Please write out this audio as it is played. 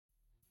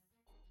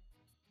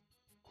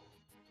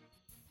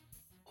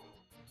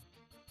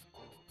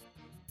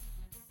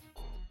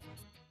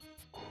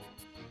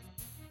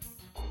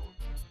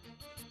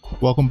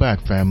Welcome back,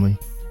 family.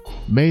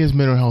 May is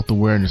Mental Health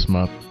Awareness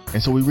Month,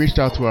 and so we reached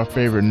out to our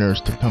favorite nurse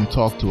to come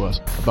talk to us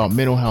about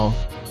mental health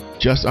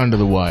just under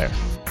the wire.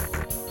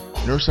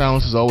 Nurse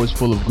Alice is always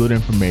full of good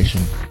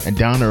information and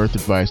down-to-earth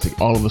advice that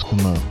all of us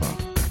can learn from.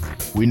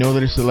 We know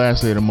that it's the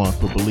last day of the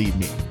month, but believe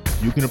me,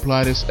 you can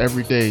apply this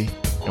every day,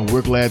 and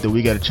we're glad that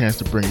we got a chance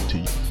to bring it to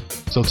you.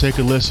 So take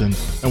a listen,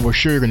 and we're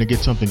sure you're going to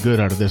get something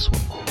good out of this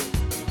one.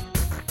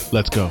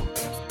 Let's go.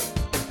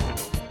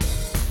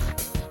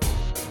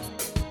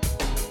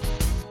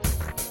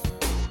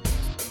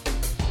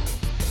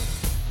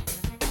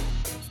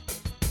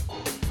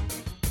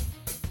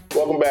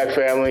 Welcome back,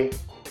 family.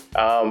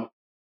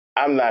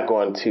 I'm not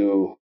going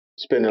to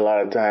spend a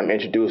lot of time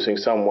introducing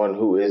someone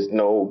who is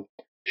no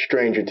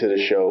stranger to the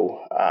show.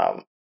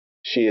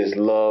 She is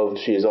loved.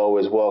 She is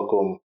always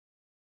welcome.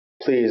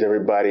 Please,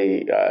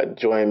 everybody,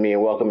 join me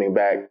in welcoming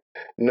back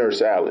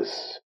Nurse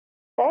Alice.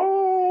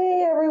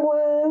 Hey,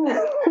 everyone.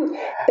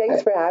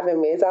 Thanks for having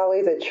me. It's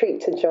always a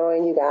treat to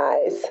join you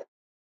guys.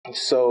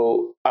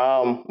 So,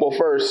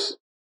 first,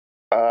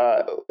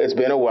 it's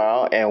been a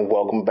while, and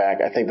welcome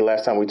back. I think the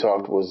last time we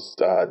talked was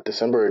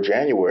December or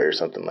January or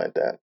something like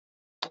that.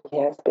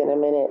 Yeah, it's been a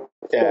minute.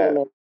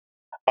 And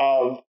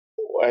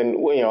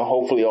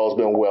hopefully all's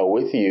been well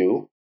with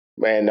you.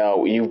 And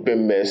you've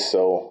been missed,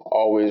 so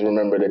always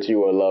remember that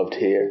you are loved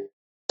here.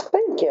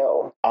 Thank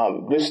you.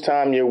 This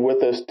time you're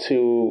with us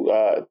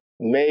to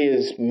May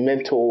is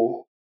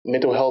Mental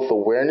Health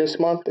Awareness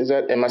Month.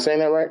 Am I saying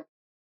that right?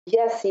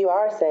 Yes, you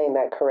are saying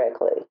that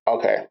correctly.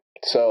 Okay,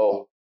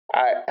 so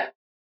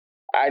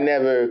I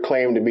never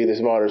claimed to be the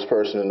smartest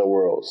person in the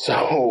world.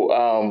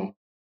 So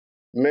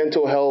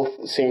mental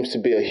health seems to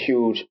be a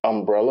huge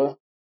umbrella.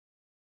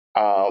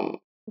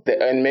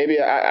 And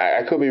maybe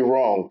I could be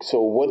wrong. So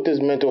what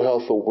does Mental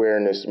Health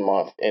Awareness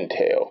Month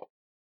entail?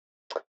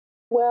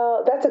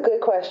 Well, that's a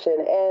good question.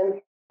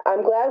 And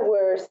I'm glad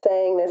we're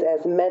saying this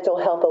as mental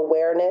health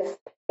awareness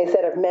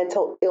instead of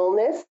mental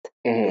illness,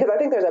 because I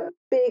think there's a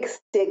big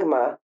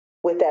stigma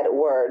with that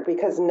word.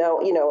 Because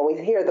when we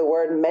hear the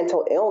word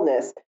mental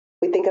illness,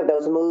 we think of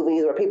those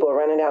movies where people are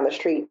running down the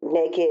street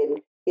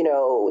naked,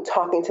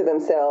 talking to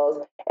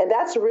themselves. And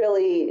that's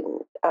really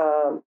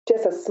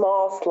just a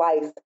small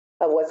slice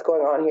of what's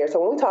going on here. So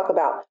when we talk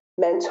about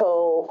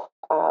mental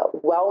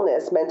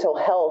wellness, mental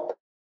health,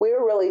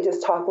 we're really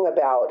just talking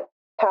about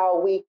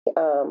how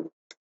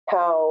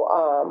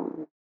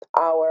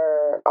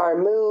our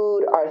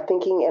mood, our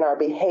thinking, and our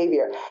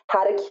behavior,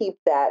 how to keep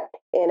that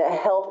in a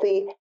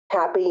healthy,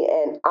 happy,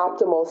 and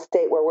optimal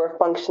state where we're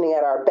functioning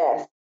at our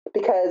best.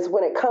 Because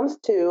when it comes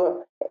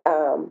to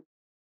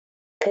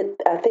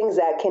things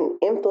that can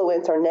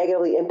influence or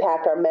negatively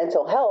impact our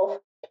mental health,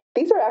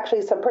 these are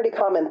actually some pretty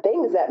common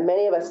things that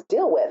many of us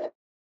deal with.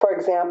 For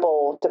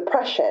example,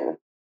 depression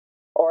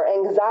or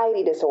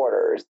anxiety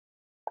disorders,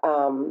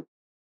 bipolar,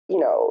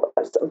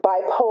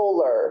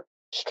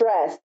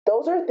 stress.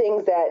 Those are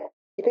things that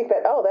you think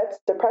that, oh, that's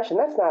depression.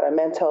 That's not a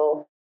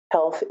mental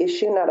health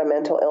issue, not a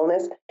mental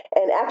illness.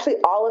 And actually,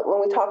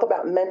 when we talk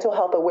about mental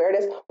health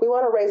awareness, we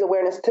want to raise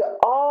awareness to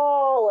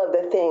all of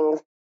the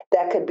things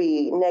that could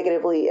be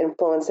negatively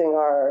influencing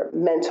our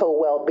mental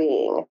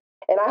well-being.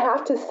 And I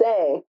have to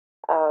say,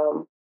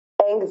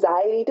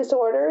 anxiety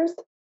disorders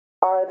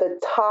are the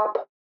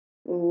top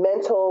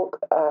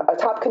a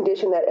top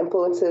condition that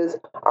influences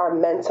our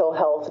mental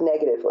health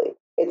negatively.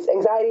 It's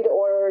anxiety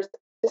disorders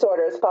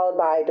followed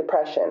by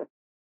depression.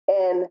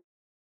 And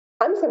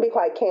I'm just going to be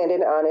quite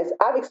candid and honest.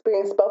 I've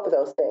experienced both of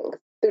those things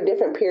through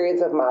different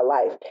periods of my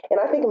life. And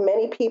I think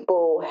many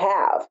people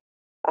have.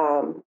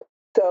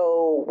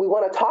 So we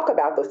want to talk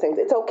about those things.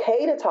 It's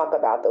okay to talk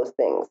about those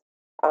things.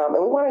 And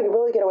we want to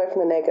really get away from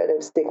the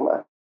negative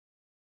stigma.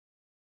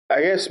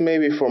 I guess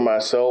maybe for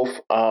myself,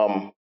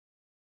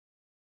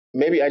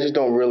 maybe I just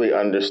don't really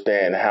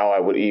understand how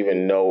I would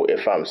even know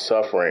if I'm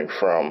suffering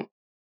from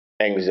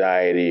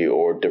anxiety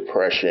or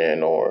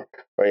depression or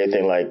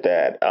anything like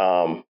that.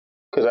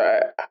 Because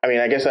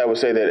I guess I would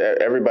say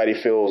that everybody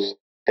feels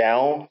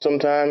down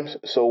sometimes.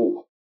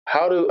 So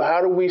how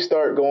do we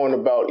start going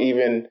about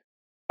even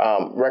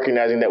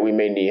recognizing that we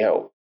may need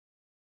help?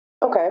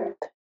 Okay,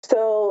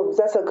 so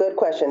that's a good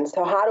question.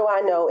 So how do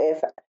I know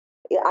if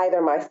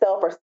either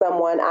myself or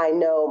someone I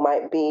know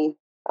might be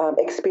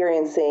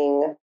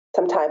experiencing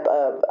some type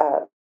of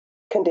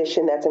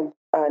condition that's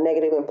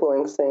negatively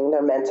influencing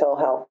their mental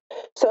health?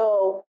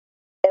 So,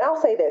 and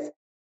I'll say this,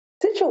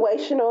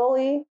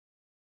 situationally,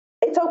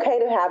 it's okay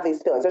to have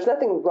these feelings. There's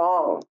nothing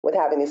wrong with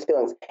having these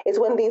feelings. It's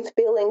when these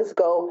feelings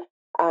go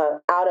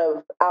out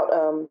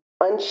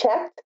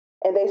unchecked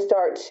and they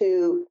start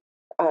to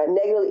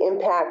negatively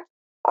impact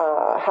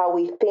how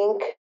we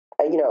think,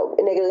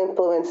 negatively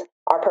influence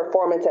our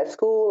performance at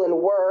school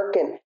and work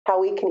and how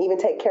we can even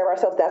take care of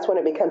ourselves. That's when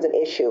it becomes an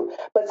issue.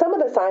 But some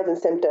of the signs and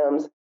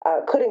symptoms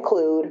could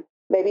include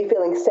maybe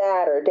feeling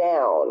sad or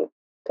down,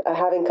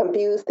 having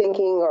confused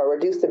thinking or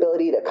reduced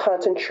ability to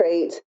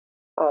concentrate,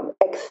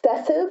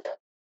 excessive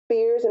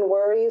fears and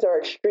worries or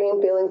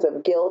extreme feelings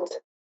of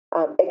guilt,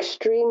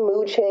 extreme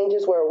mood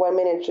changes where 1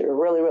 minute you're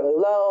really, really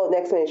low,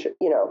 next minute,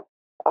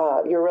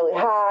 you're really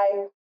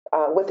high,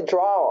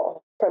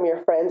 withdrawal from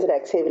your friends and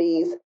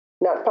activities,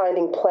 not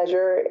finding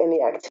pleasure in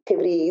the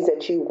activities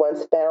that you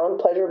once found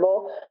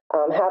pleasurable,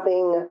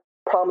 having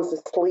problems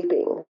with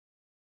sleeping.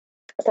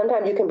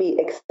 Sometimes you can be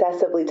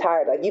excessively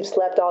tired, like you've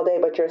slept all day,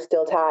 but you're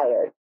still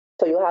tired.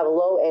 So you'll have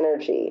low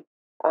energy,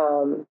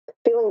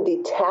 feeling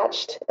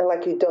detached and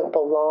like you don't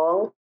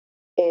belong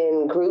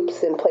in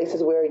groups and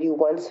places where you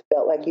once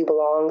felt like you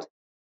belonged.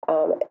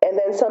 And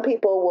then some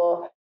people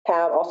will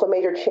have also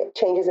major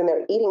changes in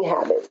their eating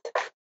habits.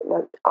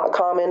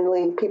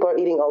 Commonly, people are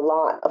eating a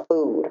lot of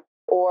food,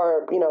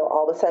 or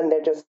all of a sudden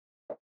they're just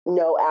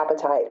no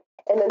appetite.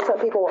 And then some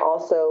people will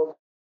also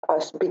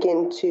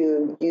begin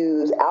to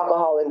use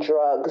alcohol and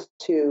drugs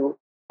to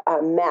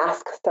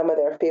mask some of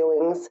their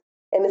feelings.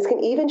 And this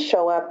can even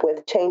show up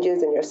with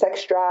changes in your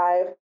sex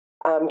drive.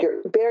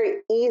 You're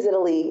very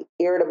easily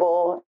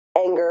irritable,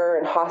 anger,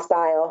 and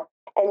hostile.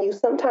 And you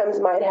sometimes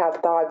might have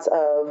thoughts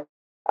of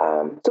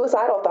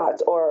suicidal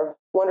thoughts or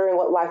wondering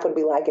what life would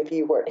be like if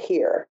you weren't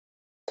here.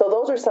 So,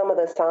 those are some of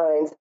the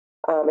signs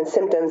and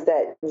symptoms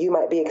that you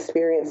might be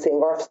experiencing,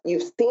 or if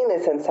you've seen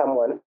this in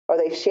someone, or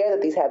they share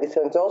that these have these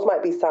feelings, those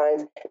might be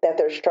signs that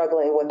they're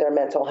struggling with their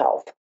mental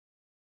health.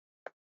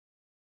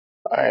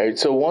 All right.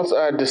 So once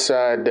I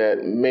decide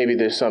that maybe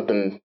there's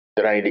something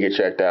that I need to get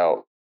checked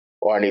out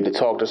or I need to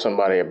talk to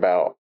somebody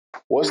about,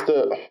 what's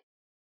the,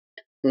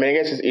 I mean, I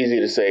guess it's easy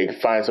to say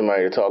find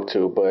somebody to talk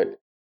to, but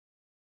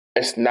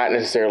it's not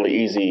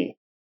necessarily easy.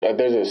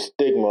 There's a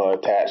stigma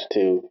attached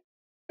to,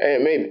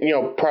 and maybe,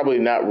 probably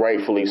not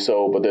rightfully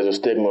so, but there's a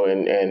stigma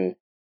in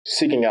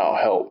seeking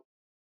out help.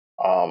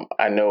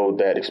 I know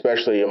that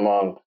especially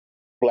among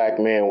Black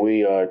men,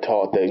 we are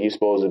taught that you're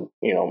supposed to,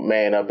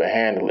 man up and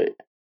handle it.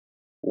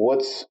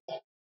 What's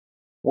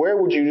Where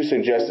would you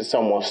suggest that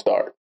someone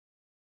start?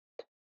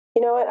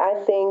 You know what?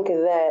 I think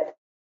that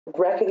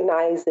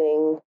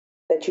recognizing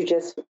that you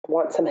just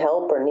want some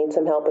help or need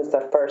some help is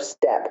the first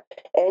step.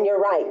 And you're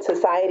right.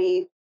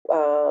 Society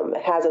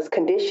has us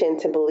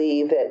conditioned to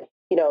believe that,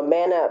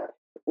 man up,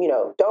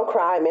 don't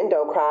cry, men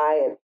don't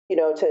cry, and,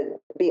 to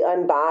be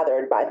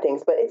unbothered by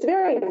things. But it's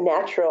very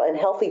natural and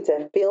healthy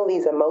to feel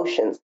these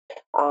emotions.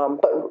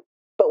 But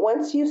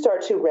once you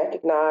start to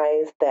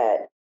recognize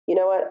that, you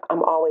know what,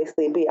 I'm always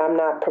sleepy, I'm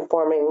not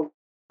performing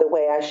the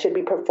way I should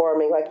be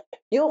performing, like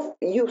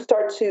you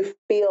start to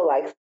feel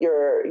like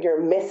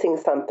you're missing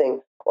something,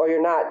 or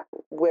you're not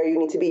where you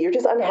need to be. You're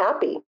just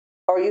unhappy,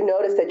 or you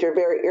notice that you're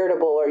very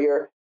irritable, or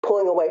you're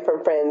pulling away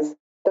from friends.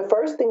 The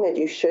first thing that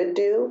you should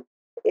do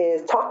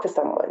is talk to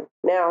someone.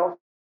 Now,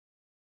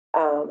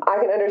 I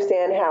can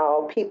understand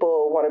how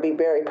people want to be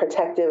very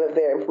protective of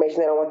their information.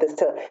 They don't want this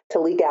to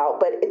leak out,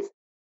 but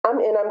I'm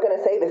going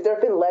to say this. There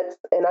have been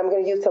and I'm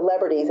going to use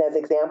celebrities as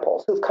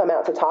examples who've come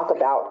out to talk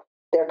about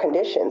their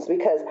conditions,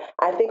 because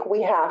I think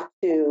we have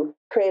to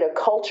create a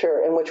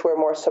culture in which we're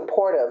more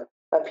supportive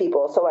of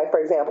people. So, like, for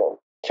example,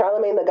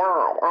 Charlemagne the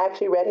God. I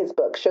actually read his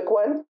book, Shook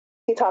One.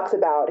 He talks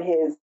about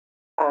his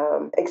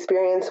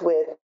experience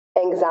with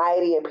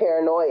anxiety and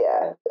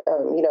paranoia.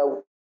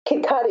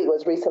 Kid Cudi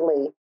was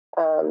recently,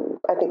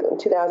 I think in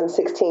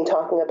 2016,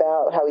 talking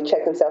about how he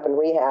checked himself in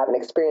rehab and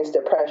experienced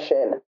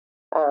depression.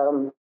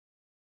 Um,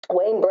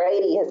 Wayne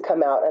Brady has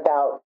come out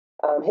about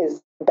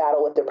his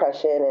battle with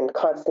depression and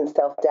constant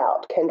self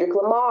doubt. Kendrick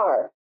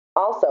Lamar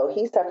also,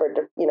 he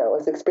suffered,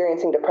 was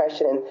experiencing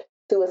depression and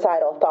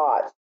suicidal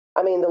thoughts.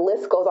 I mean, the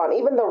list goes on.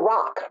 Even The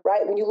Rock,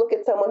 right? When you look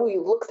at someone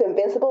who looks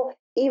invincible,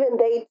 even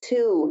they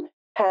too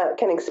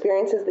can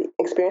experience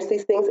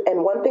these things.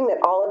 And one thing that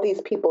all of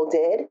these people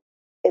did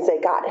is they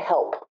got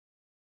help.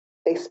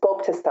 They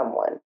spoke to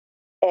someone.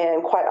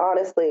 And quite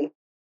honestly,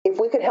 if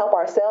we could help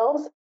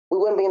ourselves, we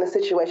wouldn't be in the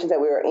situations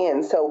that we were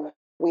in. So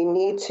we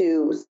need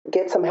to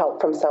get some help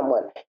from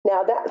someone.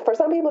 Now, that for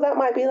some people, that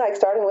might be like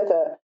starting with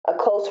a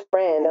close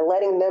friend and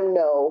letting them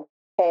know,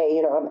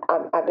 hey,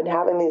 I've been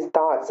having these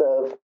thoughts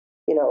of,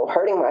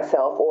 hurting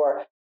myself,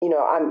 or,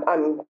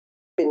 I'm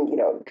been,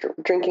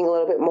 drinking a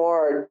little bit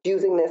more, or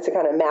using this to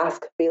kind of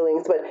mask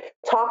feelings. But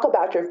talk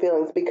about your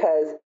feelings,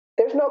 because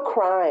there's no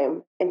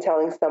crime in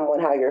telling someone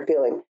how you're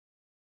feeling.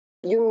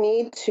 You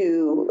need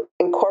to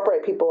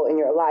incorporate people in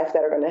your life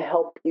that are going to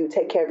help you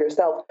take care of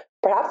yourself.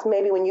 Perhaps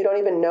maybe when you don't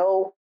even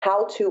know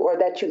how to, or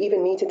that you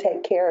even need to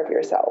take care of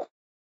yourself.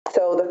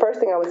 So the first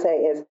thing I would say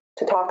is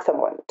to talk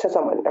to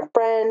someone, a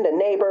friend, a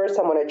neighbor,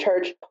 someone at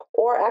church,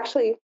 or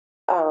actually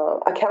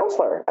a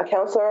counselor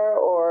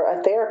or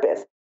a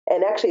therapist.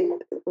 And actually,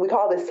 we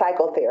call this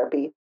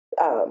psychotherapy.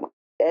 And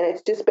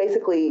it's just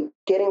basically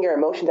getting your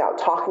emotions out,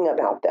 talking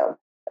about them.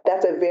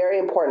 That's a very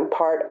important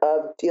part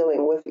of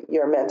dealing with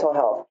your mental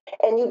health.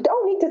 And you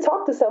don't need to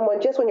talk to someone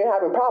just when you're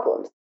having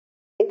problems.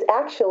 It's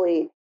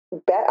actually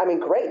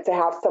great to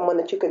have someone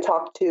that you can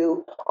talk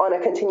to on a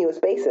continuous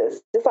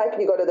basis. Just like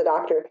you go to the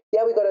doctor.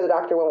 Yeah, we go to the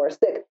doctor when we're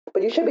sick,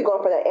 but you should be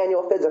going for that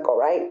annual physical,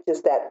 right?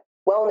 Just that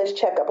wellness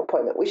checkup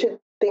appointment. We should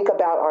think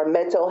about our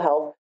mental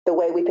health the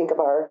way we think of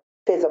our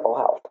physical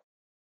health.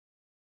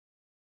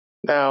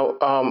 Now,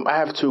 I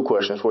have two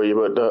questions for you,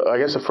 but I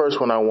guess the first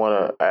one I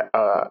want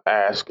to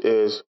ask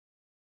is,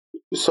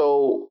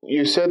 So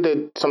you said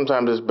that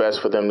sometimes it's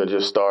best for them to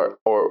just start,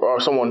 or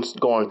someone's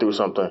going through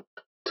something,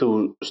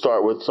 to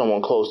start with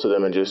someone close to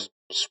them and just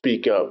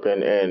speak up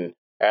and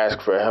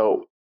ask for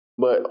help.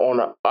 But on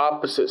the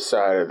opposite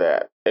side of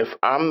that, if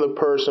I'm the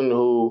person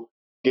who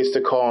gets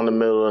the call in the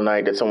middle of the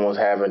night that someone's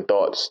having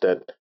thoughts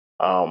that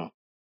um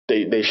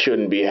they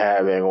shouldn't be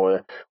having,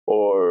 or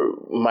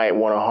might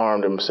want to harm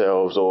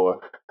themselves,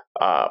 or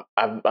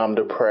I'm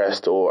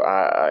depressed, or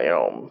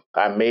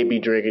I may be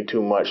drinking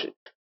too much.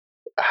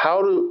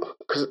 How do,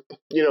 because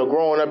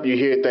growing up you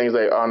hear things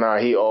like, oh no,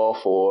 he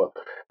off, or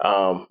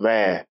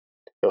man,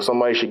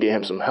 somebody should get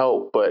him some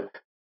help. But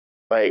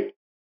like,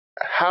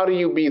 how do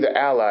you be the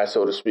ally,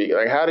 so to speak?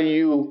 Like, how do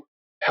you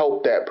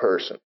help that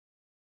person?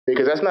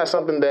 Because that's not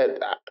something that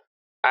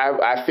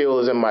I feel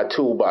is in my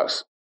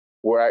toolbox,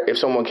 where if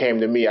someone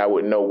came to me, I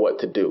would know what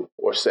to do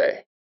or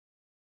say.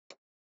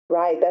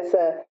 Right.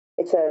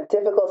 It's a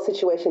difficult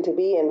situation to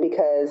be in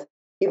because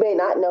you may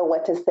not know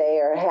what to say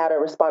or how to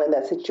respond in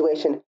that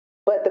situation.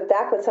 But the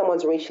fact that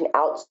someone's reaching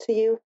out to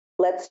you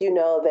lets you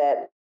know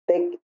that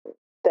they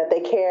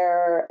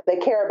care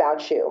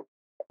about you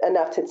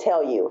enough to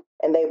tell you,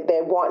 and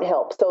they want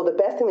help. So the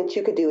best thing that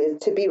you could do is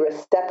to be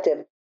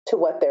receptive to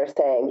what they're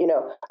saying.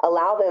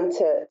 Allow them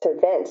to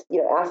vent.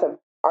 Ask them,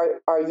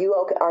 are you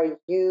okay? Are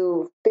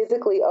you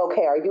physically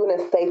okay? Are you in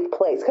a safe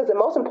place? Because the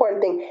most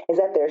important thing is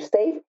that they're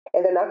safe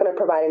and they're not going to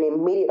provide any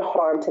immediate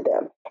harm to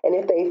them. And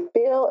if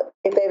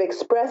they've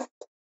expressed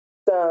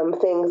some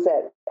things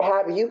that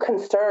have you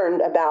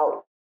concerned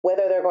about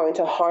whether they're going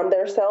to harm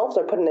themselves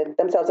or putting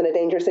themselves in a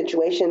dangerous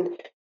situation,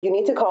 you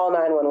need to call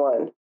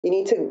 911. You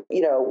need to,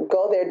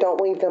 go there. Don't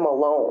leave them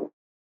alone.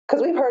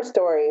 Because we've heard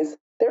stories.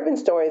 There have been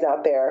stories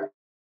out there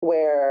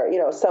where,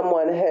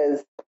 someone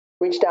has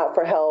reached out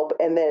for help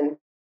and then,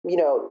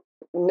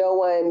 no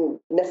one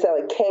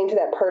necessarily came to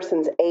that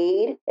person's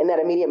aid in that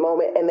immediate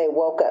moment and they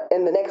woke up.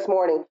 And the next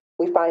morning,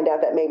 we find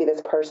out that maybe this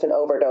person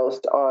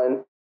overdosed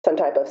on some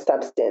type of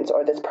substance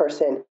or this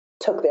person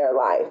took their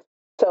life.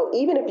 So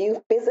even if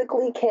you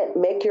physically can't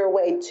make your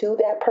way to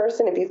that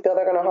person, if you feel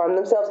they're going to harm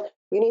themselves,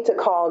 you need to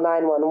call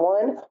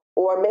 911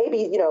 or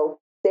maybe,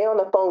 stay on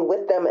the phone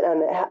with them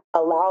and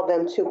allow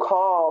them to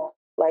call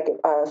like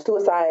a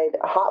suicide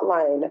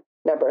hotline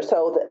number.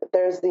 So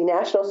there's the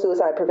National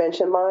Suicide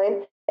Prevention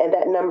Line, and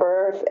that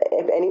number,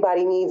 if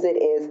anybody needs it,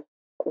 is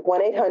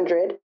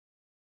 1-800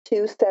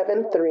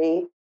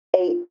 273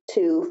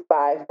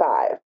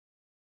 8255.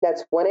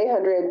 That's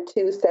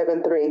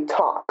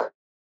 1-800-273-TALK.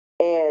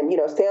 And,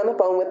 stay on the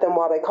phone with them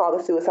while they call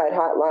the suicide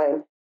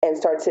hotline and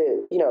start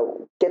to,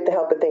 get the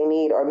help that they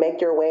need or make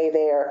your way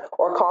there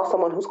or call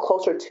someone who's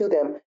closer to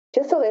them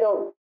just so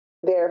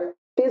they're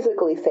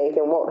physically safe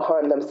and won't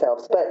harm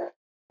themselves. But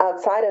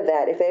outside of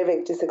that, if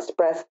they've just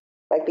expressed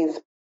like these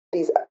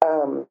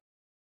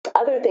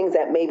other things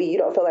that maybe you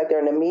don't feel like they're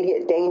in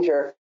immediate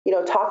danger,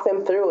 talk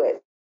them through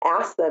it.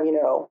 Ask them,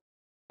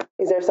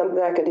 is there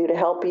something I can do to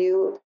help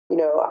you?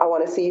 I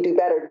want to see you do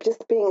better.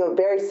 Just being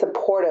very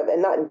supportive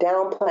and not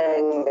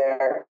downplaying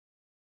their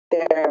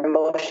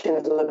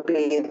emotions would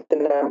be the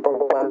number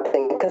one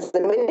thing. Because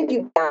the minute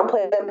you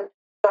downplay them, they're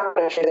not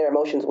going to share their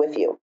emotions with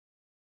you.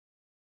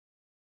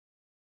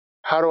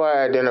 How do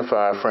I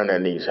identify a friend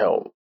that needs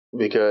help?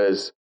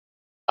 Because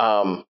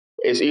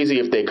it's easy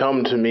if they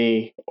come to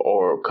me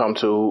or come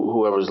to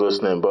whoever's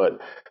listening,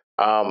 but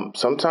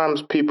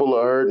sometimes people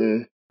are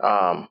hurting,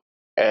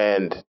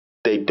 and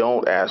they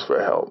don't ask for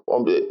help.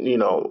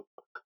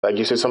 Like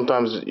you said,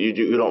 sometimes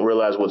you don't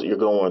realize what you're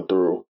going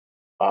through.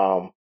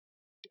 Um,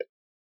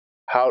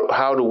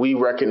 how do we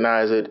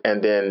recognize it,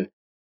 and then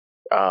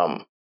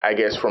I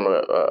guess from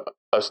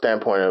a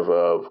standpoint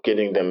of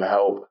getting them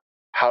help,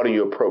 how do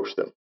you approach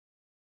them?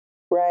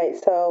 Right.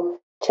 So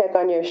check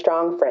on your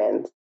strong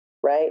friends,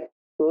 right?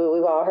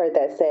 We've all heard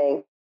that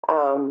saying.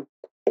 Um,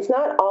 it's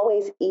not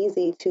always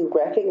easy to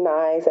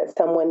recognize that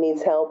someone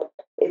needs help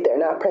if they're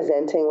not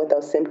presenting with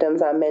those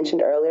symptoms I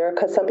mentioned earlier,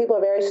 because some people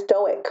are very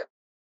stoic.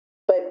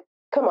 But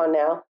come on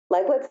now,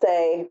 like let's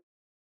say,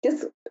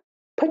 just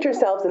put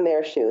yourselves in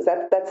their shoes.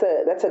 That's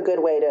a good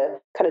way to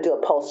kind of do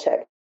a pulse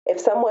check. If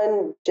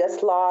someone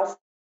just lost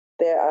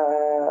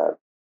their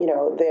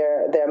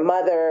their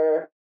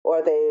mother,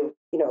 or they've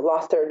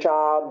lost their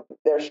job,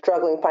 they're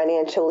struggling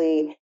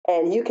financially,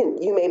 and you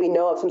maybe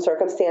know of some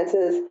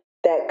circumstances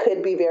that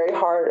could be very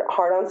hard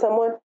on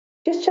someone,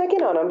 just check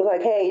in on them. Be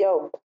like, hey,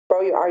 yo,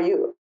 bro, are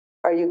you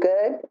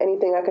good?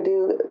 Anything I could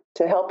do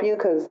to help you?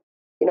 Because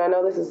I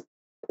know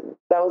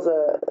that was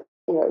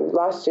you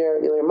lost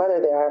your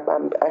mother there.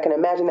 I can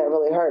imagine that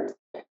really hurts.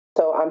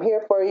 So I'm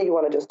here for you. You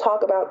want to just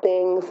talk about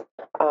things?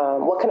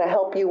 What can I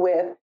help you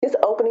with? Just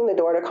opening the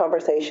door to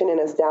conversation and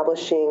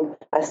establishing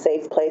a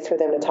safe place for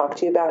them to talk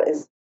to you about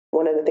is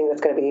one of the things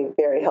that's going to be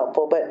very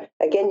helpful. But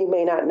again, you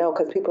may not know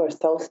because people are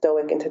so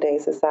stoic in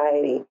today's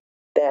society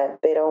that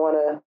they don't want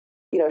to,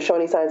 show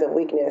any signs of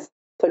weakness.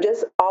 So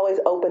just always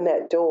open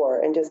that door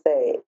and just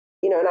say,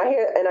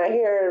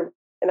 I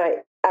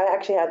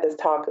actually had this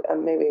talk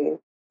maybe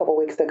couple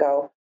weeks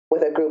ago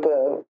with a group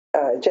of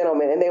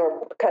gentlemen, and they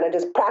were kind of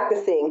just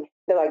practicing.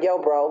 They're like, "Yo,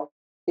 bro,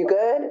 You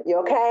good? You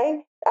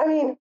okay? I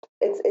mean,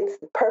 it's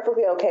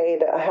perfectly okay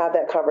to have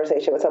that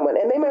conversation with someone,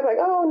 and they might be like,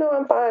 "Oh no,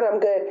 I'm fine,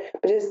 I'm good,"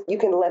 but just you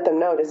can let them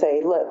know to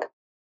say, "Look,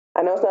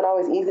 I know it's not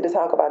always easy to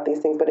talk about these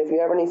things, but if you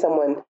ever need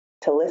someone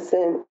to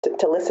listen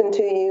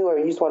to you, or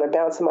you just want to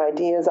bounce some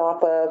ideas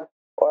off of,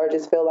 or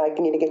just feel like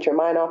you need to get your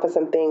mind off of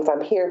some things,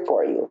 I'm here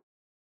for you."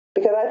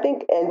 Because I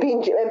think, and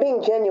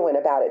being genuine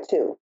about it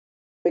too.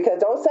 Because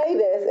don't say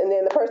this, and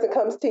then the person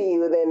comes to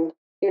you, then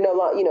you're no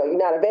longer, you're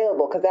not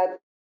available, because that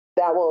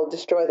will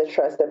destroy the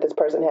trust that this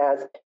person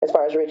has as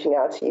far as reaching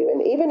out to you.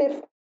 And even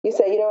if you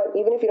say,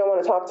 even if you don't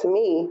want to talk to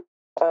me,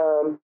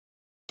 um,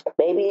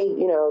 maybe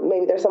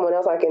there's someone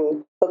else I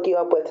can hook you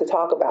up with to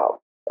talk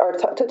about, or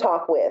to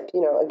talk with.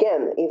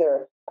 Again,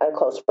 either a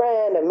close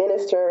friend, a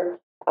minister,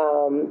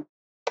 um,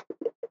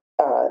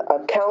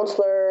 a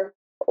counselor,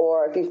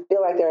 or if you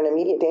feel like they're in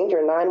immediate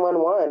danger,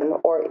 911,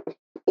 or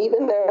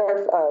even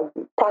their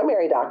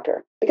primary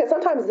doctor. Because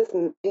sometimes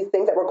these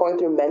things that we're going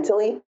through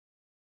mentally,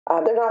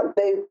 they're not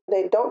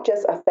they don't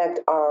just affect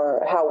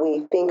our how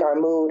we think, our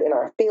mood, and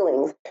our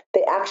feelings.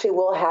 They actually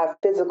will have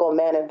physical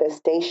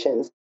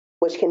manifestations,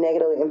 which can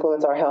negatively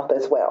influence our health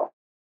as well.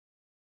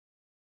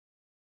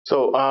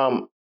 So,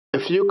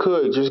 if you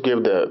could just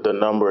give the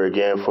number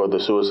again for the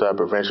suicide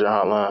prevention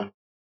hotline.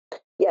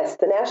 Yes,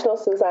 the National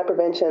Suicide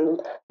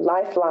Prevention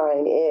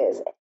Lifeline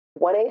is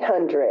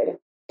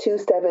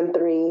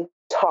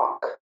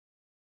 1-800-273-TALK.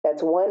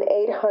 That's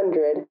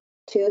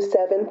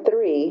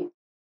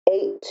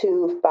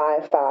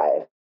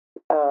 1-800-273-8255.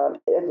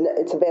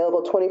 It's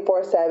available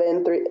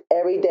 24/7,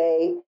 every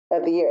day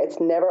of the year. It's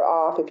never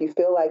off. If you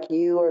feel like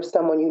you or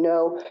someone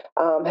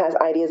has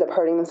ideas of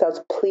hurting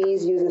themselves,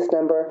 please use this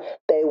number.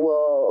 They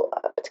will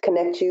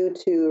connect you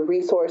to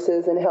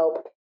resources and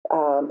help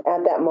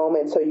at that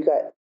moment, so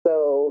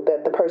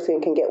that the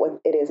person can get what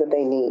it is that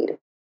they need.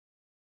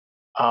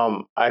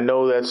 I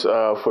know that's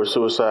for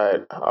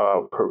suicide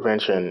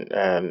prevention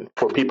and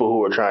for people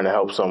who are trying to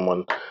help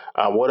someone.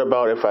 What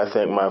about if I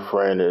think my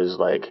friend is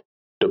like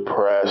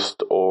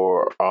depressed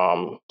or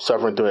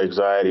suffering through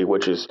anxiety,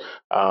 which is,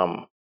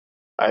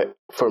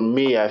 for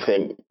me, I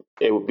think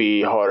it would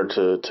be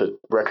harder to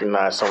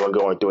recognize someone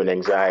going through an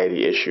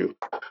anxiety issue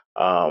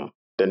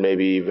than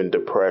maybe even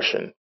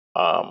depression.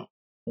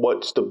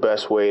 What's the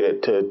best way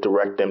to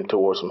direct them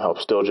towards some help?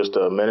 Still just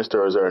a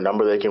minister, or is there a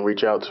number they can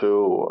reach out to?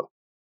 Or?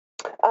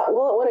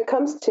 Well, when it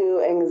comes to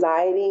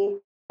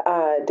anxiety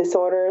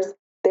disorders,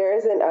 there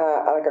isn't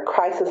like a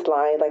crisis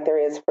line like there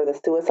is for the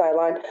suicide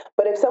line.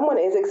 But if someone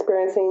is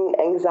experiencing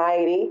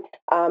anxiety,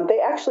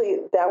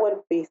 that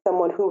would be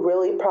someone who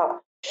really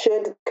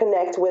should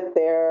connect with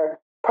their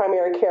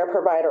primary care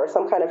provider or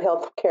some kind of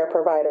health care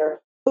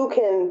provider who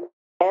can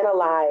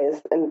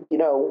analyze and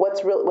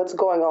what's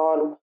going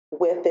on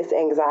with this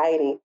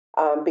anxiety,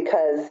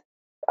 because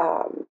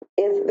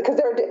is because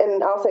there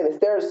and I'll say this,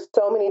 there's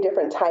so many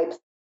different types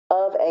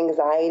of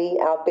anxiety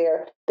out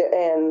there.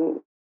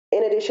 And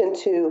in addition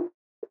to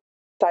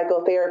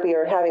psychotherapy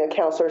or having a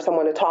counselor,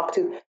 someone to talk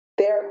to,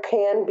 there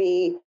can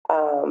be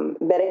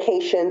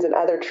medications and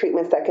other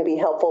treatments that can be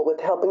helpful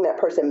with helping that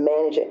person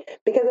manage it.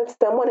 Because if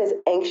someone is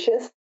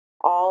anxious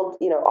all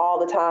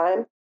the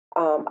time,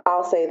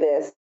 I'll say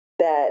this,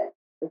 that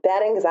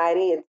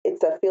anxiety,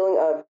 it's a feeling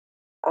of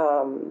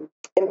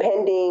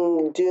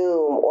impending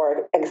doom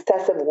or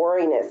excessive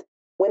worriness.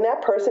 When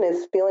that person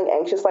is feeling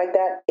anxious like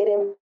that,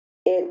 it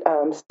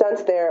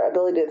stunts their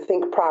ability to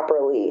think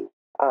properly,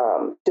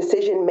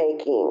 decision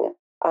making,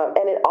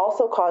 and it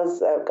also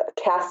causes a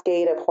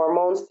cascade of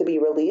hormones to be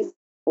released.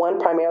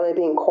 One primarily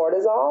being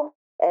cortisol,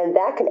 and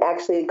that can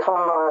actually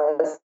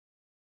cause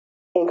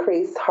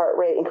increased heart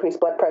rate,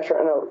 increased blood pressure,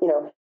 and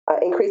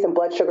increase in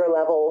blood sugar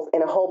levels,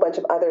 and a whole bunch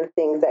of other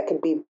things that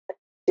could be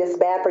just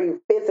bad for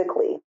you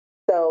physically.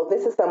 So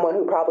this is someone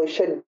who probably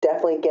should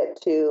definitely get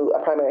to a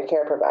primary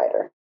care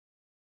provider.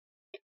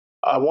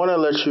 I want to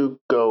let you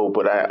go,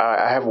 but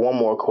I have one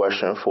more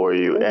question for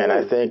you. Mm-hmm. And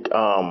I think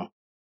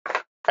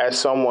as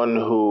someone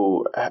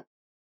who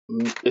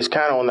is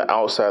kind of on the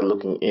outside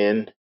looking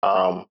in,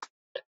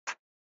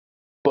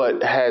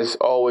 but has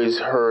always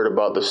heard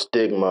about the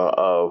stigma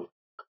of,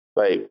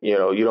 like, you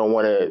don't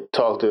want to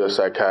talk to a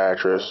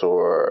psychiatrist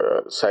or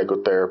a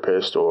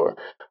psychotherapist or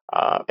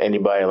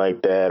anybody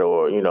like that.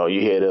 Or,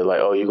 you hear that,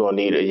 like, oh, you're going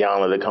to need a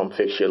Yana to come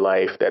fix your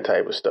life, that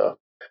type of stuff.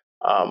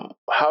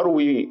 How do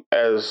we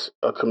as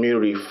a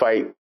community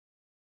fight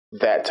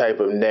that type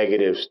of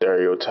negative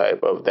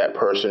stereotype of that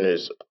person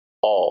is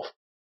off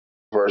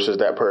versus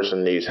that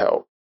person needs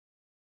help?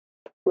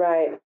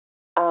 Right.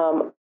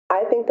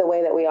 I think the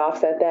way that we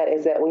offset that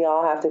is that we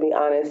all have to be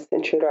honest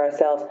and true to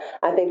ourselves.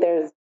 I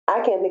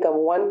can't think of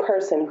one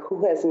person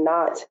who has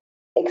not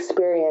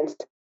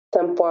experienced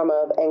some form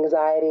of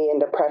anxiety and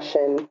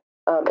depression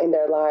in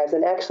their lives.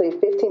 And actually,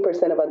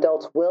 15% of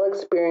adults will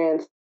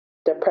experience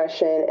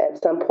depression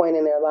at some point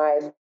in their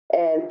lives.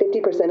 And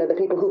 50% of the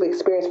people who've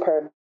experienced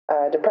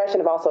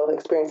depression have also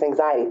experienced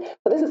anxiety.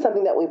 So this is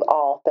something that we've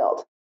all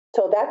felt.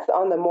 So that's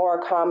on the more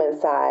common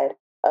side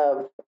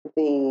of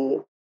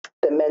the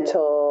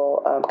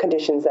mental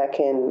conditions that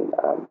can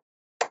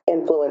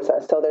influence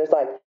us. So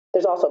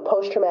there's also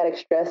post-traumatic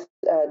stress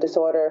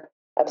disorder,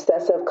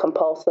 obsessive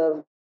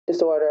compulsive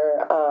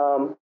disorder,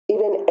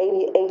 even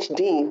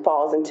ADHD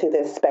falls into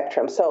this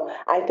spectrum. So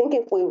I think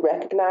if we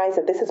recognize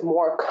that this is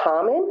more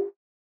common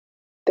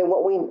than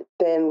what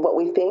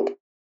we think,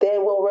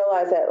 then we'll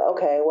realize that,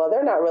 okay, well,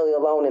 they're not really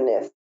alone in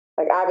this.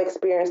 Like, I've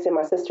experienced it,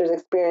 my sister's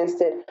experienced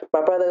it,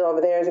 my brother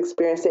over there has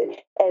experienced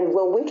it. And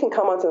when we can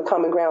come onto the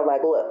common ground,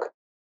 like, look,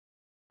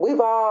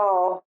 we've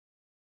all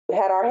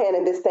had our hand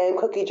in this same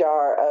cookie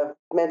jar of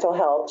mental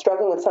health,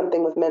 struggling with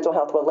something with mental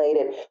health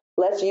related.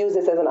 Let's use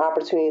this as an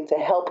opportunity to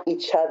help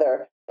each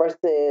other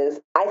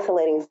versus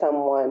isolating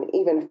someone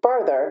even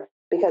further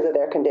because of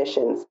their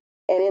conditions.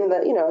 And in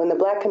the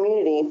Black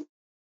community,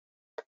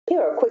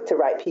 people are quick to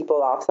write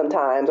people off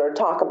sometimes or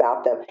talk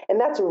about them. And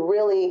that's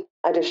really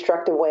a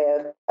destructive way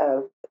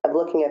of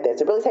looking at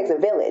this. It really takes a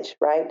village,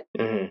 right?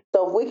 Mm-hmm.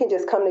 So if we can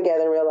just come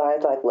together and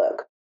realize, like,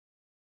 look,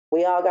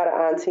 we all got an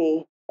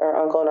auntie or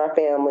uncle in our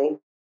family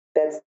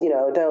that's,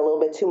 done a little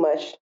bit too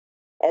much.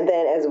 And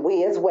then as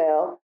we as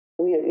well,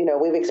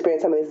 we've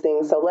experienced some of these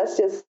things. So let's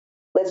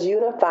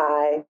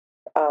unify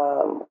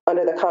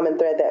under the common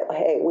thread that,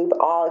 hey, we've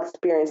all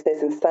experienced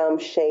this in some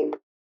shape,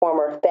 form,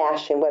 or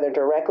fashion, whether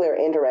directly or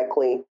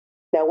indirectly.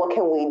 Now, what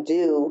can we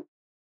do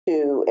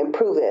to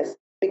improve this?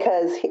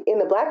 Because in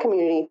the Black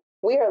community,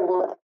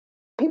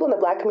 people in the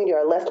Black community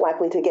are less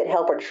likely to get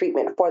help or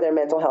treatment for their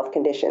mental health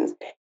conditions.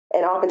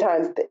 And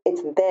oftentimes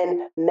it's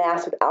then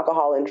masked with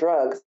alcohol and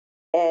drugs.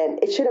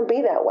 And it shouldn't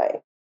be that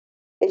way.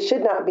 It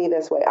should not be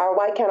this way. Our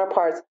white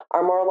counterparts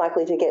are more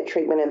likely to get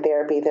treatment and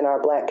therapy than our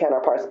Black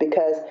counterparts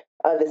because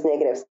of this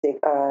negative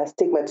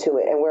stigma to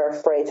it, and we're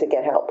afraid to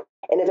get help.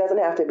 And it doesn't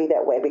have to be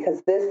that way,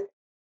 because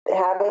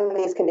having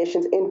these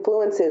conditions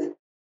influences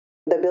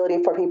the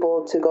ability for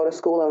people to go to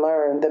school and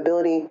learn, the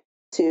ability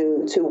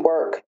to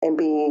work and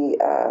be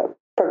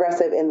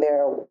progressive in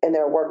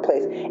their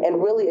workplace,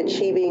 and really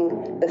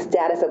achieving the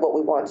status of what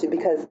we want to.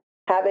 Because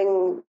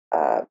having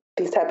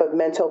these type of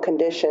mental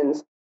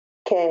conditions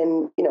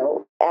can,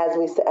 as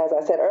I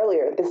said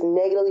earlier, this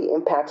negatively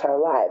impacts our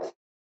lives.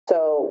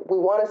 So we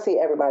want to see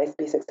everybody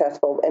be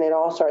successful, and it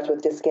all starts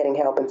with just getting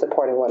help and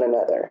supporting one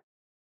another.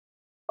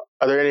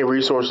 Are there any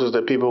resources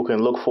that people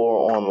can look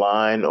for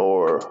online,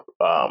 or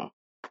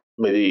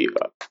maybe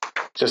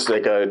just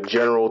like a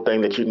general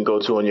thing that you can go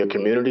to in your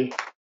community?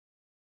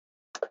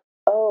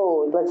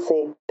 Oh, let's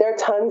see. There are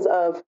tons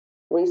of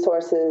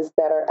resources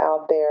that are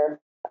out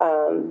there.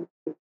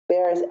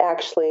 There's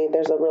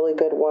a really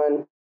good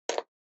one.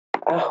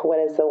 What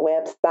is the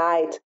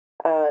website?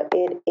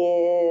 It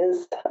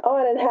is,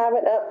 I didn't have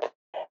it up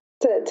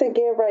to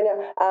give right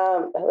now.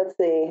 Let's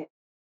see.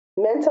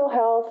 Mental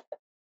health.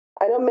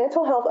 I know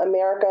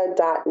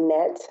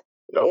mentalhealthamerica.net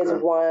is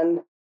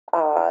one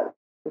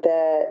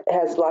that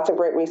has lots of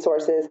great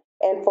resources.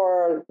 And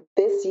for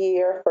this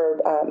year, for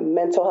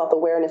Mental Health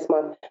Awareness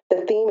Month,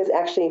 the theme is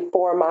actually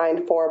for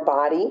mind, for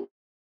body.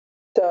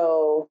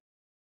 So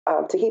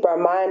to keep our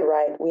mind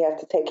right, we have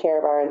to take care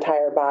of our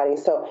entire body.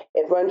 So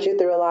it runs you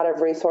through a lot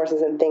of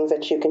resources and things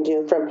that you can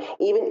do, from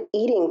even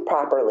eating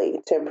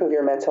properly to improve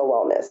your mental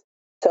wellness.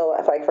 So,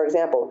 for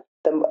example,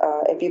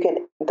 if you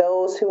can,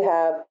 those who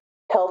have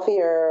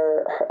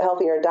healthier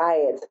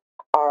diets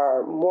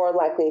are more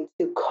likely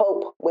to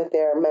cope with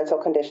their mental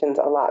conditions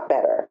a lot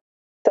better.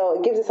 So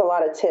it gives us a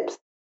lot of tips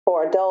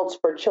for adults,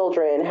 for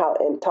children,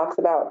 and talks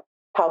about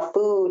how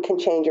food can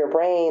change your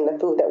brain, the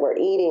food that we're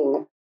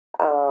eating.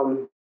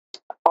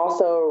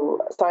 Also,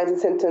 signs and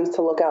symptoms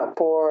to look out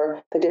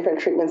for, the different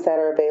treatments that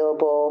are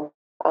available.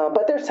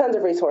 But there's tons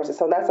of resources,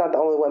 so that's not the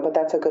only one, but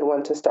that's a good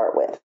one to start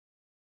with.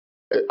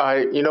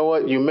 You know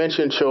what? You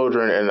mentioned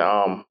children, and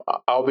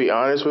I'll be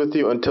honest with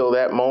you. Until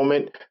that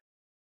moment,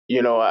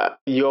 you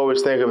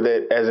always think of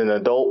it as an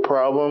adult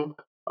problem,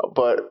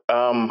 but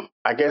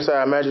I guess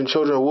I imagine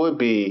children would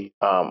be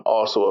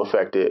also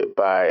affected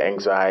by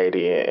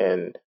anxiety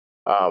and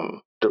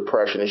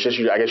depression. It's just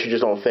I guess you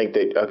just don't think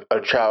that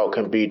a child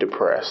can be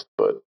depressed,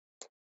 but.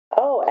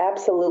 Oh,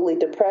 absolutely.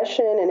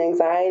 Depression and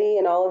anxiety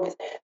and all of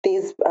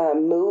these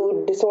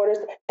mood disorders,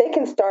 they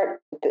can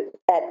start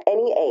at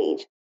any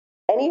age,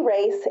 any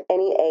race,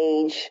 any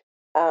age.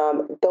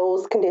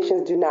 Those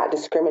conditions do not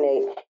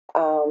discriminate.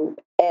 And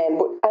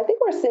I think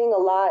we're seeing a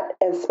lot,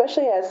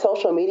 especially as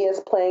social media is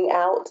playing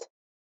out.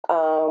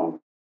 And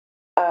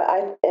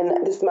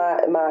this is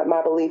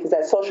my belief, is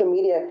that social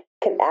media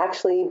can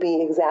actually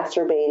be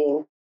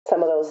exacerbating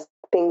some of those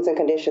things and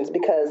conditions,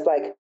 because,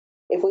 like,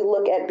 if we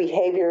look at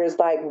behaviors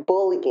like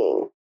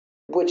bullying,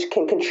 which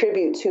can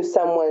contribute to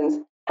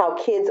how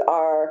kids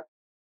are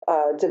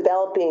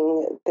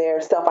developing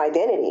their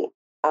self-identity.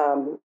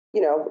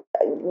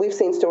 We've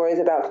seen stories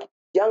about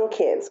young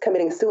kids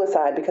committing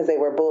suicide because they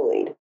were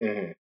bullied.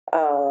 Mm-hmm.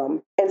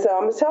 And so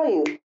I'm going to tell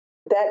you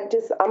that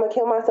I'm going to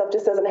kill myself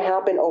just doesn't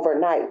happen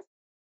overnight.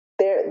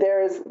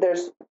 There's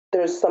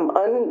some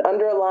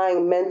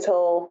underlying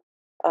mental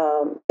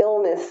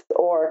illness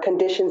or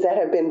conditions that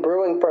have been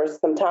brewing for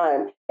some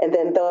time, and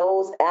then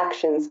those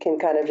actions can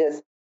kind of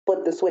just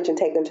flip the switch and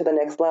take them to the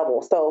next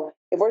level. So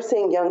if we're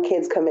seeing young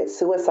kids commit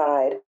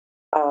suicide,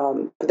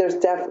 But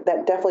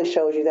that definitely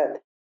shows you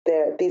that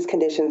these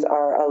conditions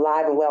are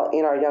alive and well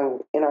in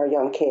our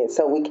young kids.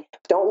 So we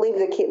don't leave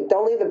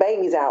the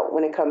babies out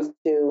when it comes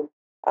to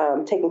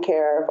taking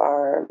care of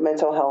our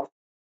mental health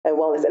and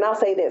wellness. And I'll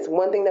say this: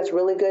 one thing that's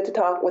really good to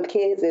talk with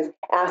kids is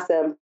ask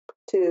them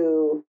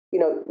to,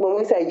 when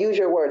we say use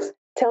your words,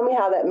 tell me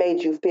how that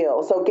made you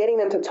feel. So getting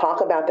them to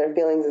talk about their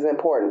feelings is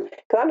important.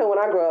 Because I know when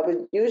I grew up,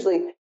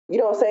 usually you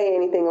don't say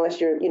anything unless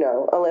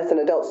unless an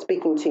adult's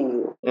speaking to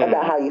you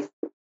about how you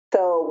feel.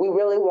 So we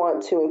really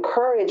want to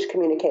encourage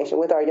communication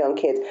with our young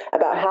kids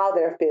about how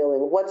they're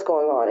feeling, what's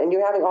going on. And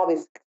you're having all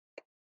these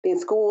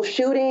school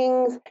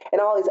shootings and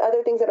all these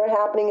other things that are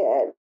happening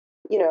at,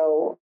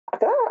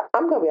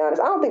 I'm going to be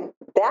honest, I don't think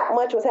that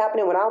much was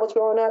happening when I was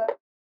growing up,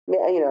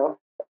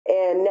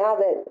 and now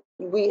that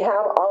we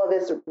have all of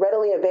this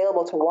readily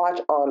available to watch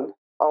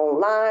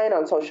online,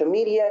 on social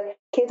media,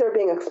 kids are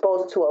being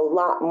exposed to a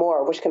lot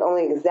more, which can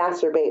only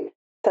exacerbate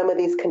some of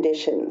these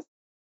conditions.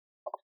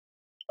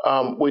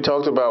 We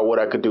talked about what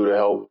I could do to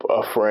help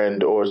a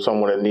friend or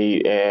someone in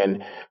need,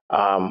 and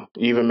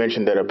you even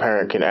mentioned that a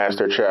parent can ask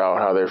their child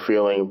how they're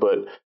feeling.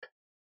 But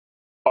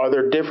are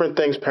there different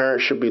things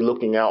parents should be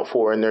looking out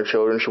for in their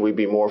children? Should we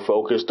be more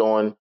focused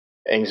on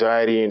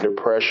anxiety and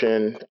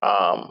depression?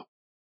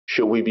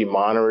 Should we be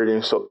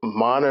monitoring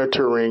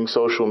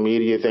social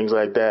media, things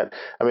like that?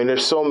 I mean,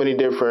 there's so many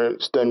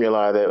different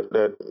stimuli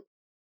that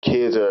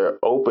kids are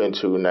open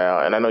to now.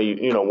 And I know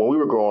when we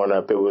were growing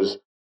up, you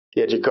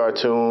had your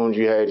cartoons,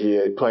 you had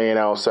your playing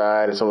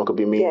outside, and someone could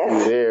be meeting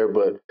you there.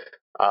 But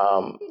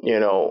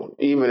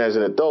even as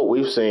an adult,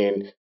 we've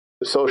seen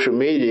social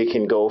media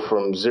can go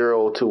from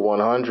 0 to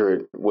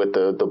 100 with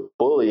the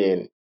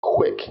bullying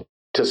quick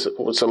to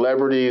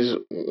celebrities,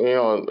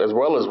 as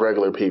well as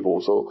regular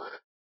people. So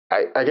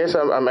I guess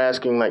I'm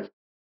asking, like,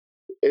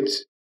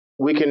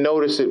 we can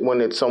notice it when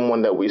it's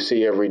someone that we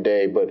see every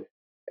day, but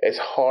it's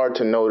hard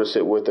to notice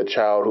it with a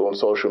child who on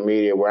social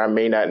media, where I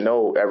may not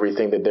know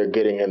everything that they're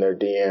getting in their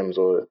DMs,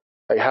 or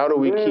like, how do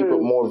we keep a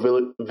more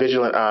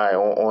vigilant eye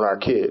on our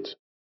kids?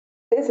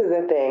 This is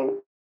the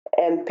thing,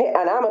 and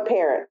I'm a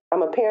parent.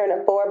 I'm a parent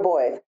of 4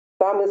 boys,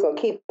 so I'm just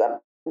gonna keep.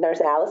 Nurse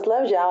Alice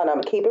loves y'all, and I'm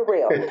gonna keep it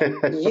real.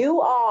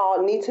 You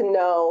all need to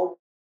know.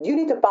 You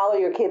need to follow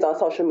your kids on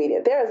social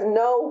media. There is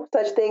no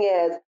such thing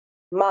as,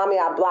 "Mommy,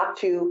 I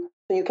blocked you,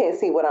 so you can't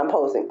see what I'm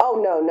posting."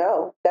 Oh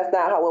no, that's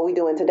not what we're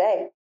doing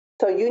today.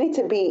 So you need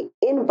to be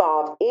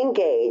involved,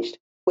 engaged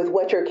with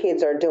what your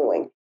kids are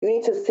doing. You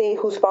need to see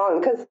who's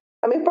following, because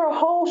for a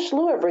whole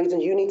slew of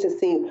reasons, you need to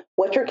see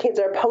what your kids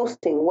are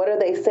posting. What are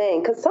they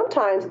saying? Because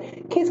sometimes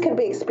kids can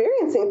be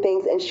experiencing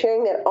things and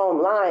sharing that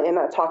online and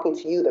not talking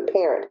to you, the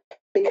parent.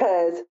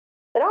 Because,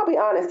 and I'll be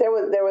honest, there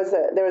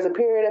was a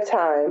period of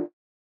time,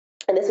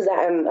 and this is,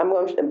 I'm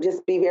going to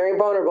just be very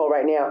vulnerable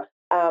right now.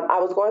 I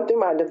was going through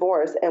my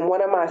divorce, and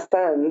one of my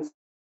sons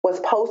was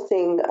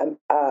posting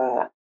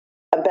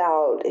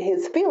about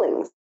his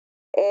feelings,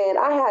 and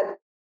I had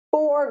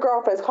 4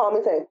 girlfriends call me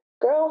and say,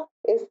 "Girl,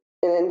 and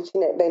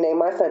then they named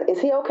my son. Is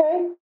he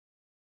okay?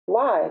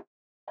 Why?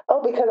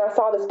 Oh, because I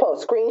saw this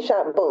post,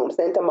 screenshot, boom,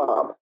 sent to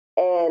mom."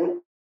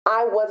 And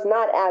I was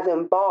not as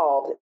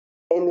involved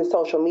in the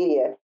social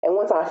media. And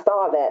once I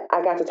saw that,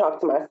 I got to talk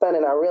to my son,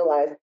 and I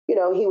realized,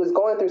 he was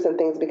going through some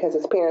things because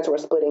his parents were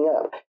splitting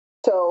up.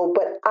 So,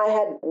 but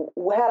had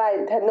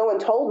no one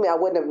told me, I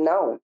wouldn't have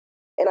known.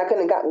 And I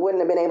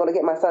wouldn't have been able to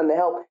get my son the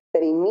help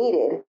that he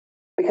needed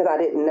because I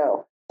didn't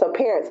know. So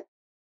parents,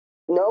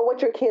 know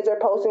what your kids are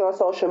posting on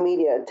social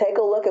media. Take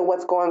a look at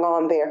what's going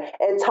on there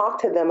and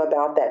talk to them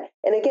about that.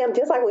 And again,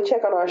 just like we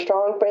check on our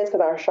strong friends,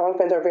 because our strong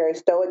friends are very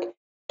stoic,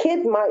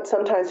 kids might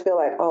sometimes feel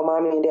like, "Oh,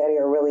 mommy and daddy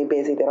are really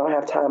busy. They don't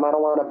have time. I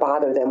don't want to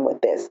bother them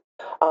with this."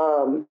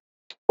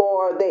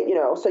 Or they,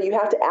 so you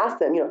have to ask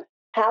them,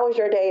 "How was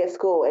your day at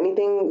school?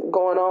 Anything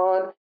going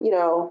on?" You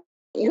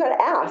got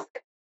to ask.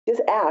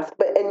 Just ask.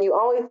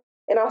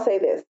 And I'll say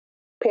this,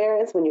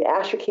 parents, when you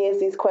ask your kids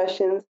these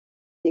questions,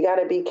 you got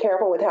to be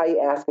careful with how you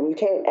ask them. You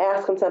can't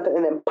ask them something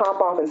and then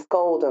pop off and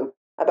scold them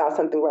about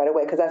something right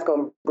away, because that's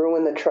going to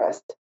ruin the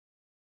trust.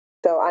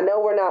 So I know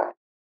we're not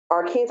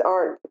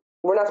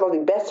supposed to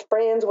be best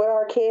friends with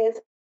our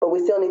kids, but we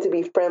still need to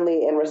be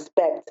friendly and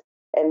respect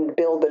and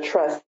build the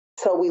trust.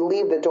 So we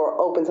leave the door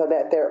open so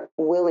that they're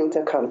willing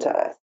to come to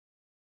us.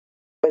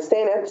 But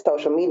staying at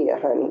social media,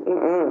 honey,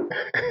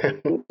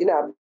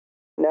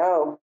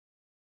 no.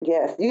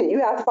 Yes, you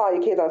have to follow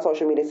your kids on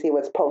social media to see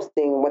what's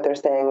posting, what they're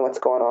saying, what's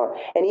going on.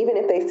 And even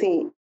if they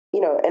see,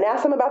 and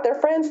ask them about their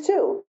friends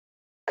too.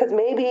 Because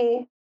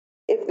maybe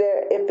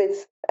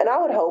and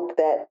I would hope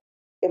that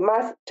if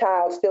my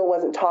child still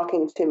wasn't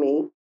talking to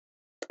me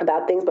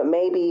about things, but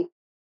maybe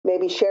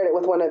shared it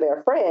with one of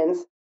their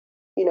friends,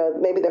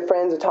 maybe the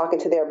friends are talking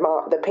to their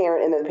mom, the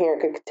parent, and the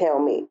parent could tell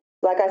me.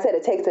 Like I said,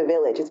 it takes a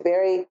village. It's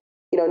very,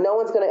 no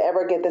one's going to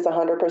ever get this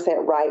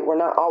 100% right. We're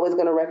not always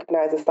going to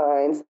recognize the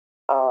signs.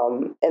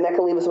 And that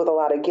can leave us with a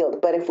lot of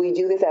guilt. But if we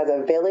do this as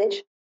a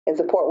village and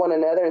support one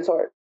another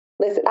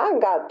listen, I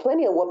got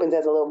plenty of whoopings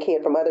as a little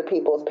kid from other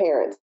people's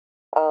parents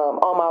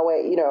on my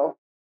way,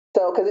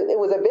 so because it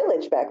was a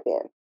village back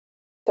then.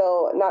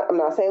 So I'm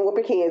not saying whoop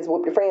your kids,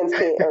 whoop your friends'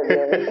 kid, or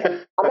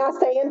I'm not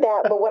saying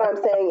that. But what I'm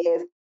saying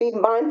is be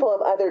mindful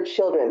of other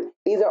children.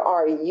 These are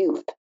our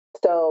youth.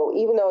 So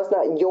even though it's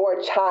not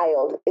your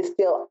child, it's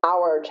still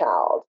our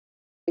child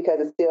because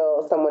it's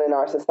still someone in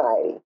our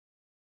society.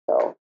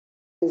 So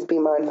just be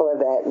mindful of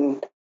that,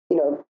 and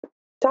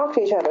talk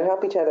to each other,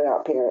 help each other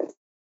out, parents,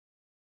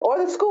 or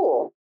the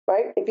school.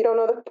 Right? If you don't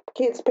know the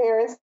kids'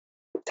 parents,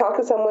 talk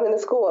to someone in the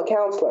school, a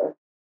counselor,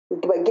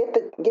 but get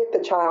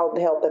the child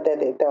the help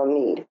that they'll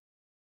need.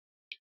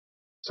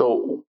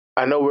 So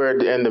I know we're at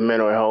the end of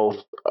Mental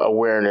Health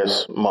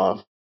Awareness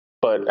Month,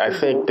 but I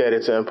think that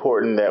it's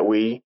important that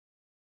we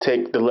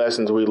take the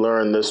lessons we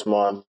learned this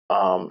month.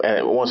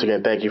 And once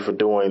again, thank you for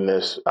doing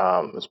this.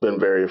 It's been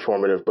very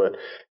informative, but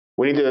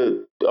we need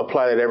to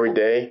apply that every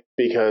day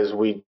because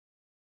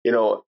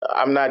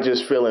I'm not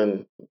just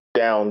feeling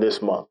down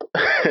this month.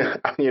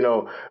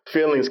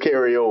 Feelings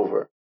carry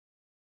over.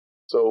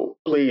 So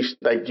please,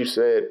 like you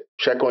said,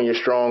 check on your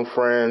strong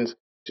friends.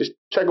 Just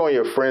check on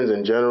your friends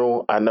in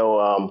general. I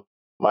know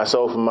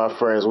myself and my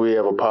friends, we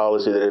have a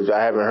policy that if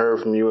I haven't heard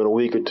from you in a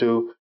week or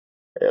two,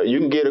 you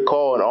can get a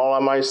call and all I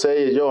might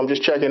say is, yo, I'm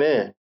just checking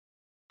in.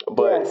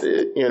 But,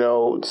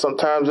 Yes.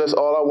 Sometimes that's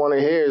all I want to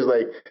hear is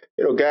like,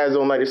 guys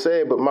don't like to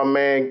say it, but my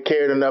man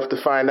cared enough to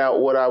find out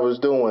what I was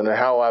doing and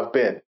how I've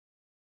been.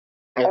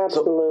 And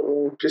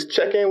Absolutely. so just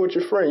check in with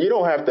your friend. You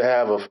don't have to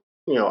have a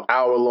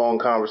hour-long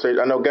conversation.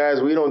 I know,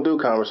 guys, we don't do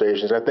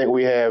conversations. I think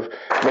we have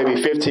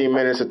maybe 15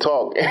 minutes to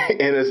talk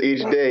in us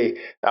each day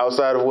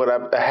outside of what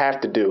I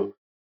have to do.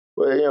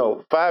 But,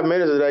 5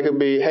 minutes of that could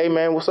be, hey,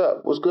 man, what's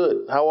up? What's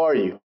good? How are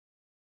you?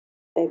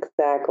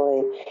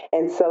 Exactly.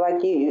 And so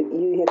like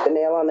you hit the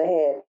nail on the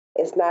head.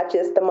 It's not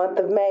just the month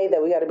of May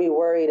that we got to be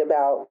worried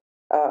about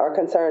or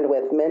concerned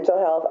with mental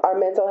health. Our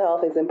mental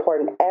health is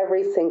important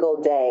every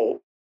single day.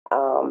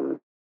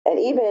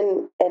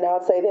 And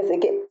I'll say this,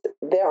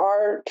 there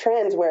are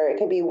trends where it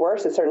can be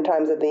worse at certain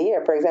times of the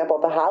year. For example,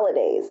 the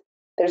holidays,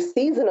 there's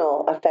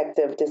seasonal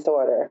affective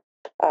disorder,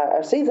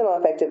 or seasonal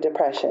affective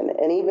depression.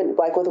 And even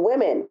like with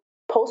women,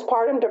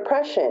 postpartum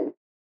depression.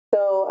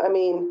 So, I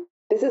mean,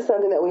 this is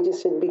something that we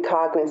just should be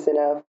cognizant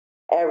of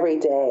every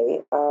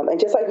day. And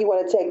just like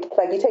you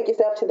take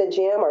yourself to the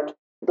gym or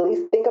at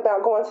least think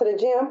about going to the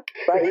gym,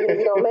 right? Even if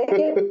you don't make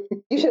it,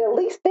 you should at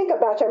least think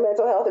about your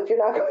mental health if you're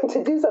not going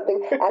to do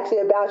something actually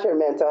about your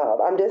mental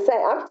health. I'm just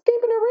saying, I'm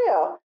keeping it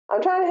real.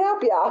 I'm trying to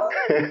help y'all.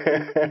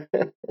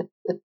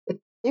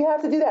 You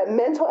have to do that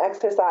mental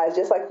exercise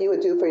just like you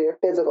would do for your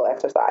physical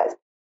exercise.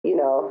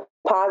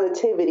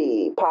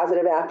 Positivity,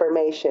 positive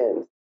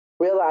affirmations,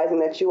 realizing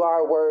that you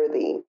are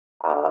worthy,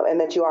 and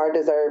that you are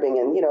deserving,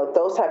 and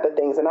those type of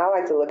things. And I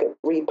like to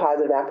read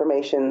positive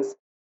affirmations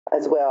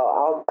as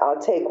well.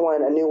 I'll take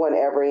a new one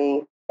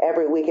every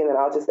week, and then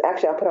I'll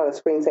put on a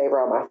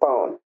screensaver on my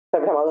phone. So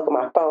every time I look at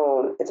my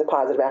phone, it's a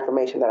positive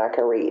affirmation that I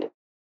can read.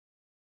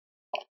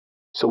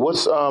 So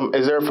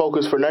is there a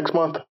focus for next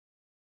month?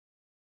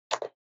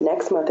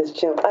 Next month is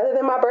June. Other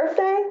than my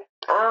birthday,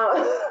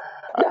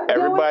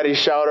 everybody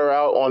shout her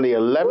out on the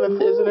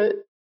 11th, isn't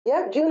it?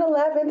 Yep, June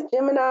 11th,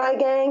 Gemini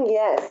gang.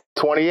 Yes.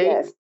 28.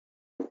 Yes.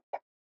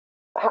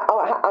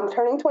 I'm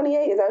turning 28.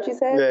 Is that what you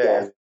said?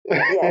 Yeah.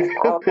 Yes,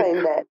 I'll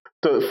claim that.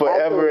 So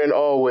forever Absolutely. And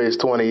always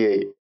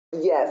 28.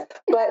 Yes,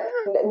 but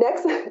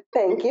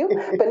thank you.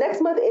 But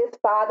next month is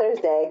Father's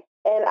Day,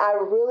 and I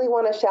really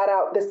want to shout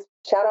out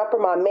for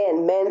my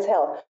men's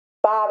health.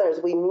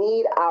 Fathers, we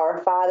need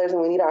our fathers,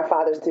 and we need our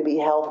fathers to be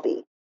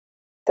healthy.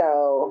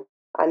 So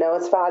I know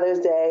it's Father's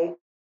Day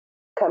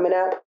coming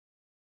up.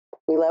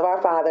 We love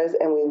our fathers,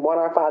 and we want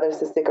our fathers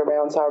to stick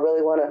around. So I'm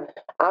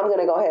going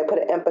to go ahead and put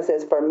an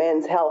emphasis for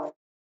men's health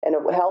and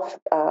health,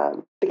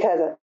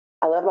 because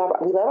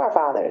we love our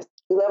fathers.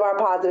 We love our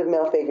positive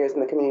male figures in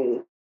the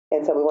community.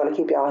 And so we want to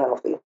keep y'all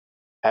healthy.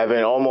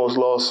 Having almost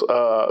lost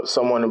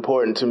someone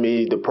important to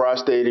me, the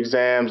prostate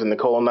exams and the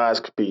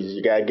colonoscopies,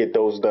 you got to get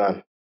those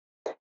done.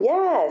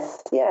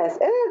 Yes. And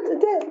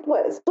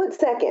it's split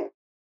second.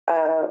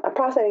 A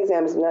prostate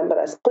exam is nothing but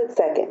a split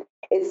second.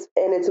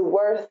 It's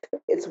worth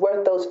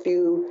those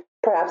few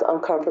perhaps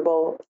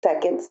uncomfortable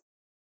seconds,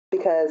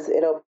 because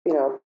it'll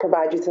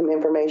provide you some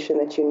information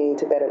that you need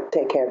to better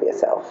take care of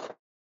yourself.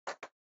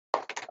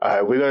 All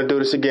right, we're going to do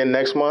this again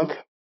next month,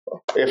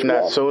 if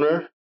not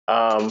sooner.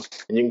 And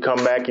you can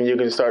come back and you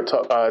can start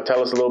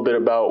tell us a little bit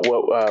about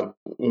what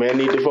men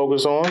need to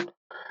focus on.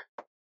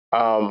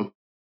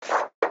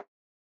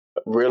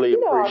 Really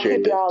appreciate I'll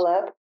keep y'all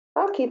up.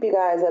 I'll keep you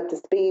guys up to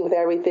speed with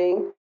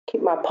everything.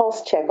 Keep my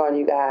pulse check on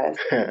you guys.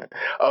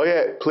 Oh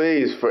yeah,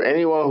 please. For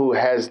anyone who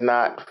has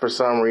not, for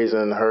some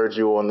reason, heard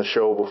you on the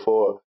show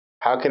before,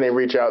 how can they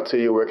reach out to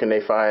you? Where can they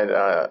find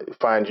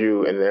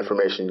you and the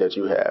information that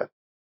you have?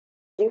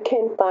 You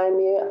can find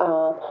me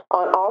on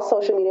all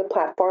social media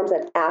platforms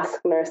at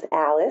Ask Nurse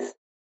Alice.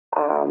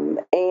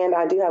 And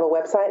I do have a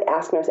website,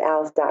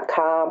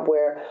 asknursealice.com,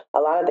 where a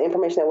lot of the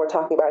information that we're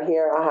talking about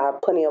here, I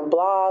have plenty of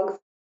blogs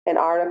and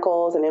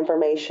articles and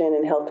information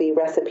and healthy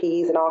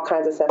recipes and all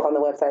kinds of stuff on the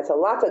website. So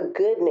lots of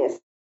goodness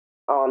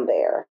on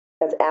there.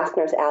 That's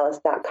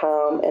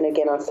AskNurseAlice.com. And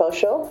again, on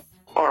social,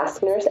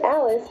 Ask Nurse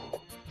Alice.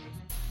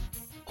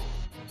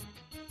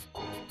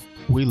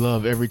 We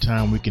love every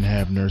time we can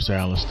have Nurse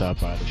Alice stop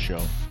by the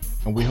show,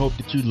 and we hope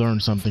that you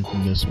learned something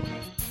from this one.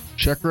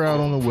 Check her out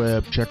on the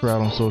web, check her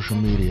out on social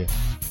media.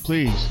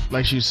 Please,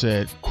 like she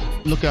said,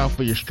 look out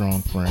for your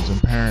strong friends,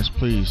 and parents,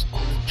 please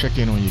check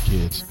in on your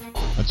kids.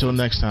 Until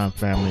next time,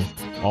 family,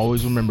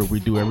 always remember we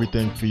do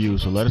everything for you,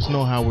 so let us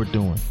know how we're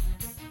doing.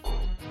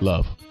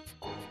 Love.